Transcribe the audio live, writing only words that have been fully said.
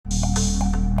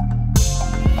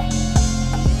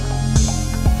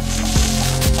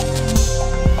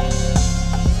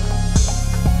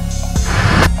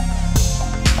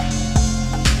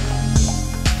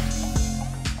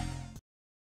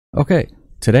Okay,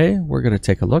 today we're going to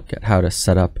take a look at how to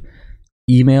set up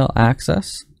email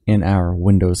access in our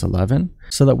Windows 11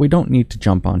 so that we don't need to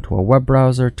jump onto a web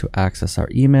browser to access our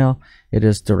email. It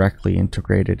is directly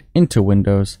integrated into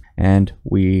Windows and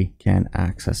we can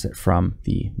access it from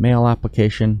the Mail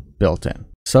application built in.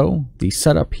 So the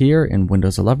setup here in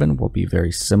Windows 11 will be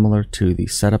very similar to the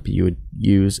setup you would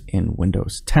use in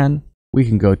Windows 10. We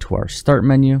can go to our Start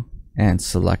menu and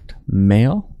select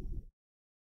Mail.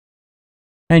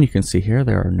 And you can see here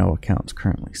there are no accounts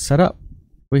currently set up.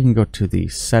 We can go to the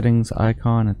settings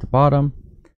icon at the bottom,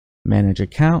 manage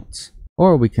accounts,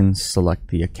 or we can select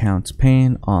the accounts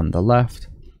pane on the left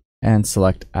and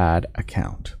select add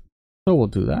account. So we'll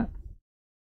do that.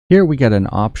 Here we get an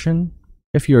option.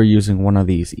 If you're using one of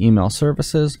these email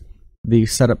services, the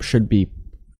setup should be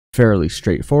fairly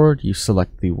straightforward. You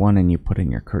select the one and you put in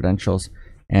your credentials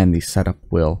and the setup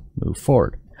will move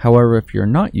forward. However, if you're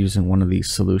not using one of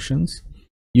these solutions,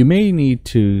 you may need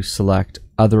to select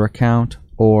other account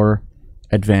or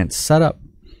advanced setup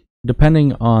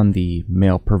depending on the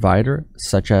mail provider,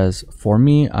 such as for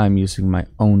me, I'm using my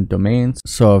own domains.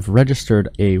 So I've registered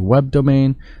a web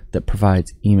domain that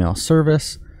provides email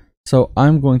service. So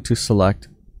I'm going to select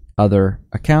other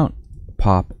account,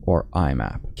 POP or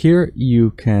IMAP. Here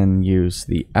you can use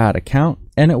the add account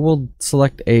and it will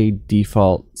select a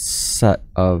default set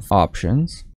of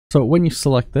options. So when you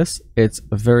select this, it's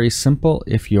very simple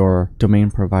if your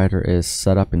domain provider is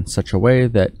set up in such a way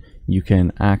that you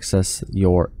can access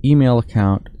your email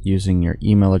account using your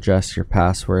email address, your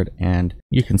password, and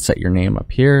you can set your name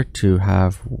up here to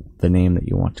have the name that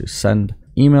you want to send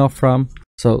email from.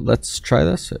 So let's try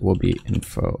this. It will be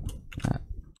info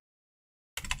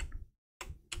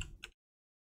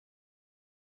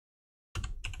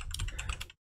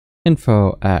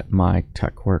at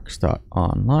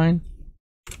mytechworks.online.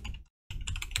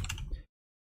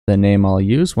 The name I'll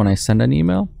use when I send an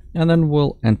email, and then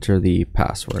we'll enter the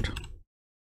password.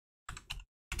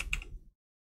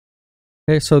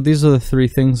 Okay, so these are the three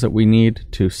things that we need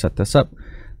to set this up.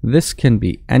 This can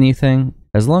be anything,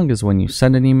 as long as when you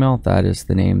send an email, that is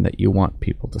the name that you want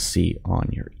people to see on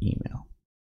your email.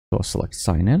 So I'll select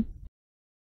sign in.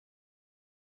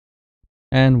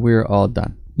 And we're all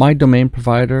done. My domain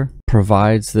provider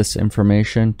provides this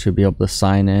information to be able to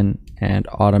sign in and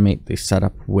automate the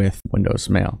setup with Windows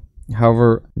Mail.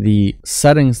 However, the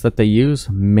settings that they use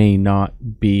may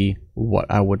not be what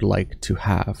I would like to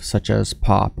have, such as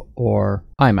POP or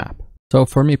IMAP. So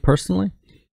for me personally,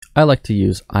 I like to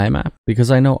use IMAP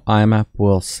because I know IMAP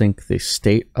will sync the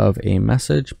state of a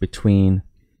message between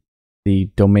the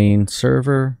domain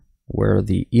server where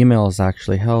the email is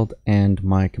actually held and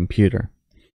my computer.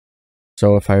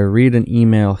 So if I read an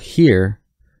email here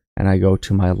and I go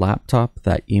to my laptop,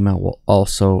 that email will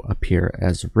also appear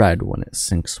as read when it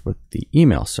syncs with the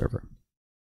email server.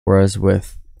 Whereas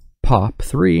with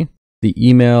POP3, the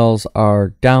emails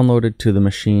are downloaded to the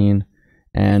machine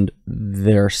and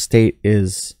their state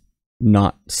is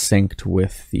not synced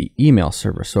with the email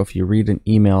server. So if you read an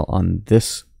email on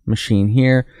this machine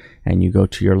here and you go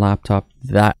to your laptop,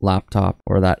 that laptop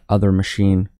or that other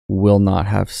machine will not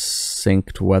have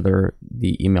synced whether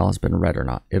the email has been read or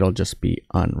not. It'll just be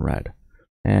unread.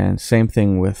 And same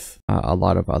thing with a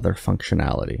lot of other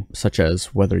functionality, such as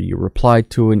whether you replied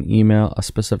to an email, a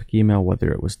specific email, whether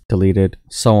it was deleted,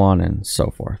 so on and so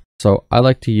forth. So I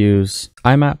like to use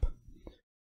IMAP.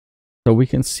 So we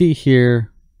can see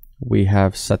here, we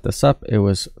have set this up. It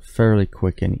was fairly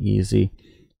quick and easy.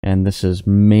 And this is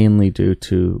mainly due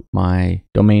to my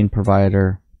domain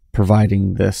provider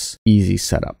providing this easy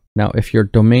setup. Now, if your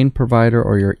domain provider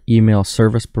or your email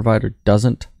service provider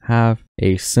doesn't have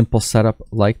a simple setup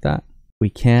like that, we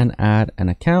can add an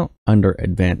account under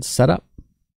Advanced Setup,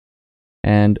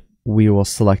 and we will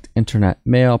select Internet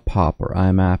Mail, POP, or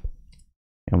IMAP,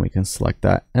 and we can select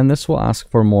that. And this will ask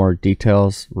for more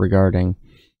details regarding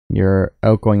your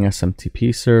outgoing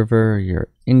SMTP server, your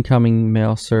incoming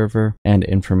mail server, and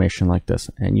information like this.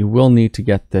 And you will need to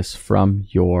get this from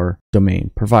your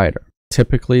domain provider.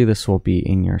 Typically, this will be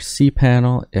in your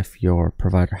cPanel. If your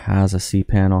provider has a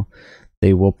cPanel,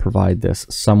 they will provide this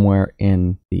somewhere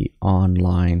in the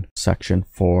online section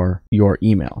for your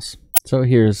emails. So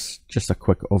here's just a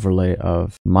quick overlay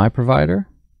of my provider.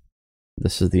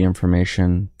 This is the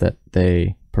information that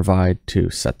they provide to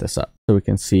set this up. So we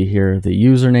can see here the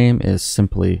username is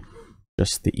simply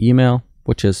just the email,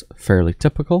 which is fairly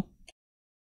typical.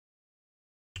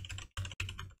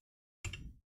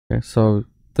 Okay, so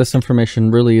this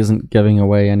information really isn't giving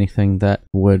away anything that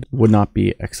would not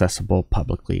be accessible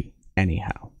publicly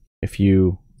anyhow. If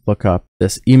you look up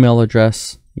this email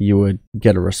address, you would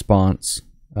get a response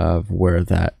of where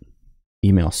that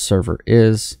email server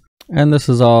is. And this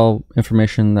is all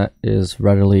information that is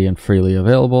readily and freely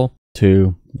available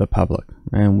to the public.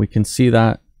 And we can see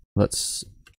that. Let's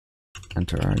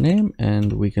enter our name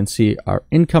and we can see our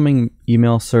incoming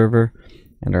email server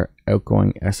and our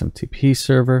outgoing SMTP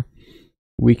server.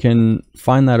 We can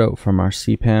find that out from our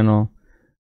cPanel,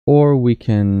 or we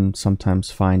can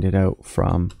sometimes find it out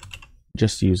from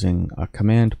just using a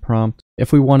command prompt.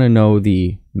 If we want to know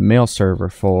the mail server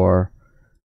for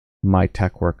My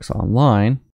Techworks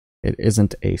Online, it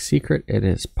isn't a secret, it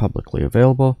is publicly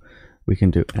available. We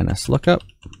can do NSLOOKUP.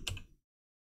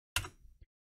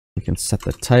 We can set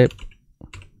the type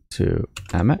to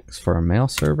MX for our mail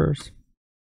servers,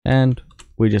 and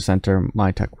we just enter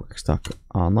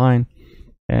mytechworks.online,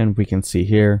 and we can see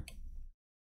here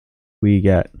we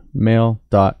get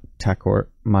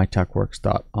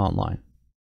mail.mytechworks.online.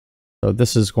 So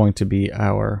this is going to be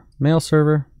our mail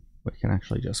server. We can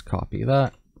actually just copy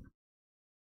that,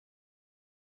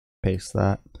 paste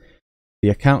that. The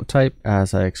account type,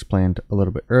 as I explained a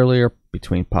little bit earlier,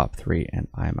 between POP3 and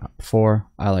IMAP4,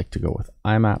 I like to go with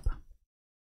IMAP.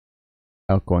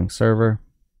 Outgoing server.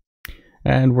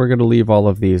 And we're going to leave all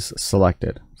of these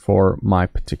selected for my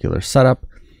particular setup.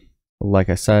 Like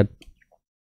I said,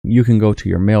 you can go to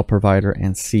your mail provider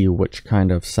and see which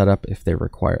kind of setup, if they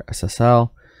require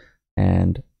SSL,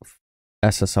 and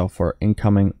SSL for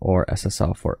incoming or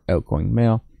SSL for outgoing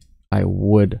mail. I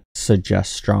would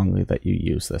suggest strongly that you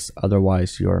use this.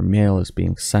 Otherwise, your mail is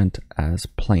being sent as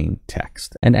plain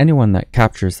text. And anyone that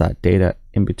captures that data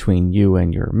in between you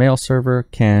and your mail server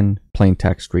can plain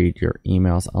text read your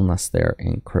emails unless they're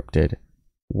encrypted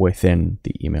within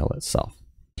the email itself,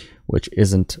 which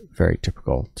isn't very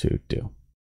typical to do.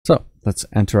 So let's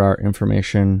enter our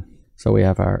information. So we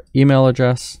have our email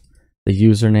address, the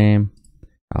username.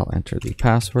 I'll enter the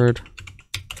password,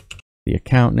 the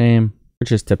account name,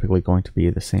 which is typically going to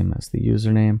be the same as the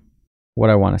username,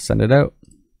 what I want to send it out,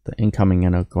 the incoming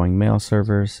and outgoing mail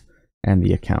servers, and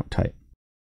the account type.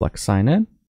 Select sign in,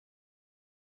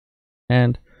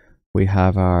 and we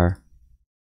have our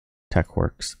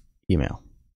Techworks email.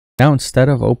 Now, instead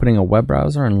of opening a web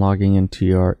browser and logging into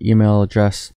your email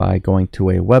address by going to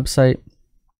a website,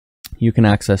 you can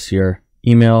access your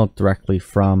email directly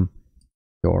from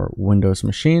your Windows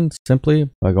machine simply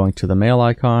by going to the mail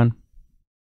icon.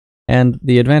 And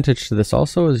the advantage to this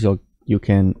also is you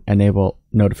can enable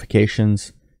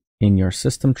notifications in your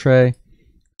system tray.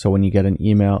 So when you get an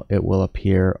email, it will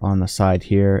appear on the side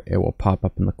here. It will pop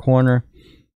up in the corner,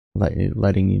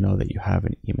 letting you know that you have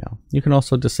an email. You can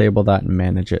also disable that and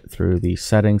manage it through the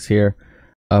settings here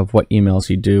of what emails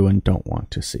you do and don't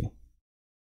want to see.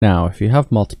 Now, if you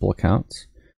have multiple accounts,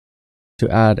 to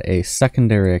add a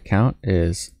secondary account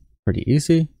is pretty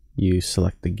easy. You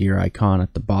select the gear icon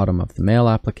at the bottom of the mail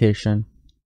application,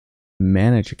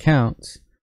 manage accounts,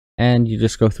 and you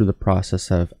just go through the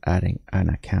process of adding an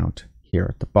account here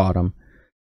at the bottom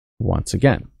once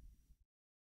again.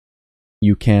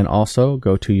 You can also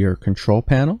go to your control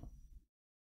panel,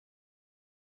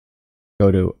 go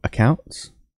to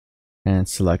accounts, and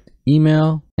select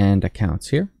email and accounts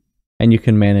here. And you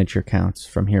can manage your accounts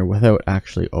from here without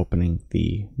actually opening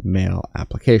the mail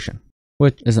application,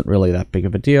 which isn't really that big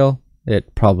of a deal.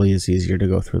 It probably is easier to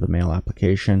go through the mail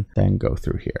application than go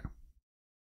through here.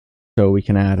 So we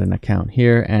can add an account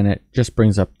here, and it just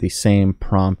brings up the same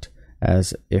prompt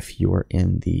as if you were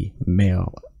in the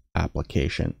mail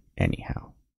application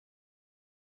anyhow.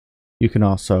 You can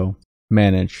also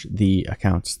manage the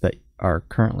accounts that are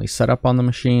currently set up on the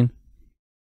machine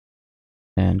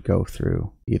and go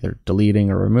through either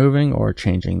deleting or removing or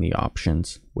changing the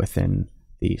options within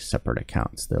the separate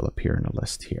accounts. They'll appear in a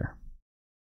list here.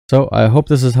 So I hope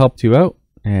this has helped you out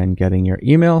and getting your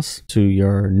emails to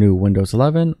your new Windows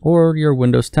 11 or your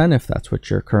Windows 10 if that's what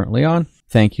you're currently on.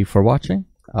 Thank you for watching.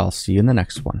 I'll see you in the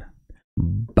next one.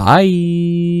 Bye.